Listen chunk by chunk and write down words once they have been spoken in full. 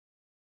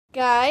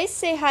Guys,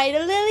 say hi to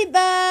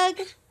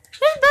Lilybug.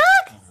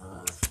 Lilybug!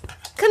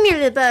 Come here,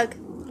 Lilybug.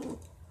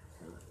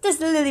 This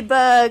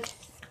Lilybug.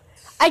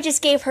 I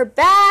just gave her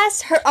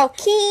bass, her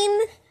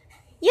alkeen.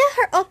 Yeah,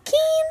 her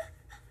alkeen.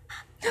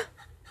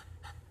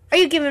 Are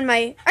you giving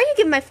my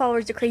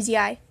followers the crazy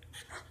eye?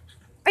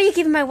 Are you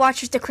giving my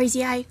watchers the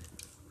crazy eye?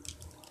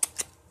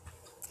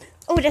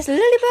 Oh, that's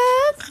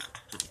Lilybug.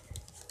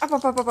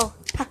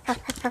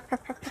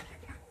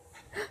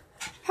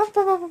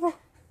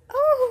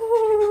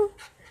 Oh.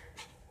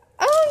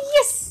 Oh,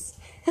 yes!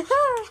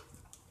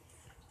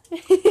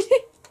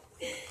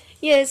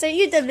 Yes, are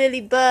you the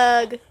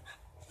Lilybug?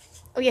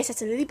 Oh, yes,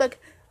 that's a Lilybug.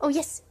 Oh,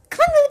 yes.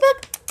 Come on,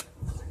 Lilybug.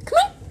 Come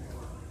on.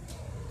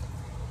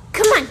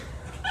 Come on.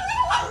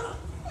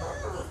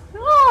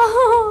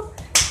 Oh.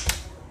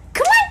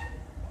 Come on.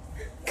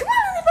 Come on,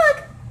 Lilybug.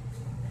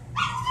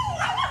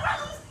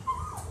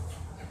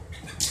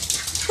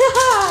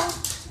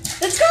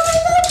 Let's go,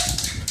 Lilybug.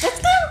 Let's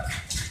go.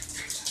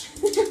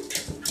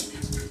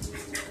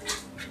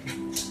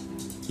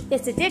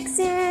 It's the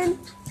Dickson.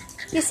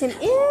 Yes, it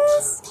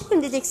is.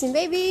 I'm the Dickson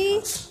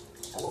baby.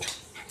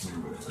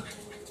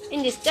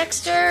 And this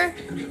Dexter.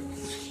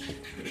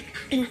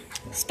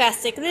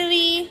 Spastic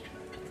Lily.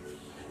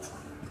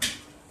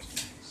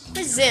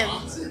 Where's Zim?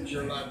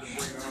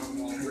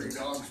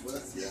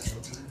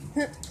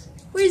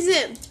 Where's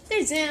Zim?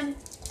 There's Zim.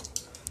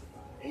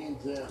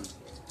 And Zim.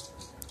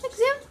 Look,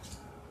 Zim.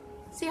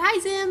 Say hi,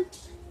 Zim.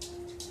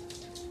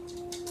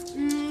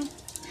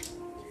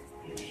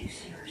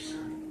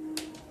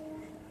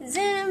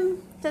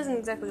 Zim doesn't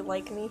exactly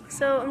like me,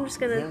 so I'm just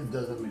gonna... Zim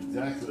doesn't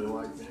exactly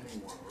like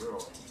anyone,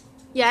 really.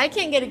 Yeah, I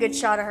can't get a good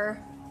shot of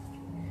her.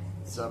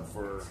 Except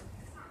for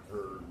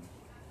her...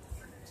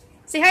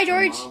 Say hi,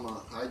 George.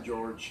 Mama. Hi,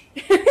 George.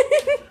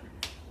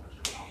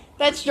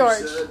 That's George.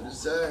 She said to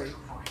say.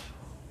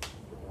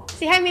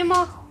 Say hi,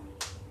 Mawmaw.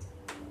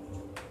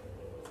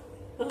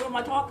 Who am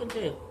I talking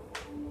to?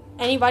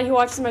 Anybody who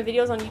watches my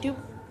videos on YouTube.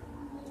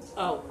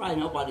 Oh, probably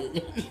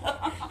nobody.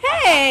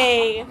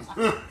 Hey!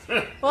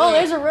 Well,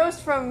 there's a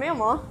roast from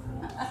Mawmaw.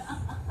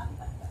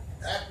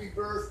 Happy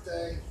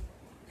birthday.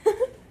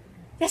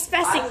 That's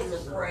spastic. I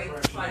was afraid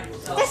to find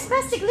myself. That's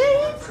spastic,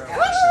 Lily. Come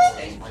on,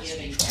 Lily.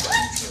 Thanksgiving. Come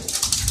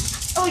on.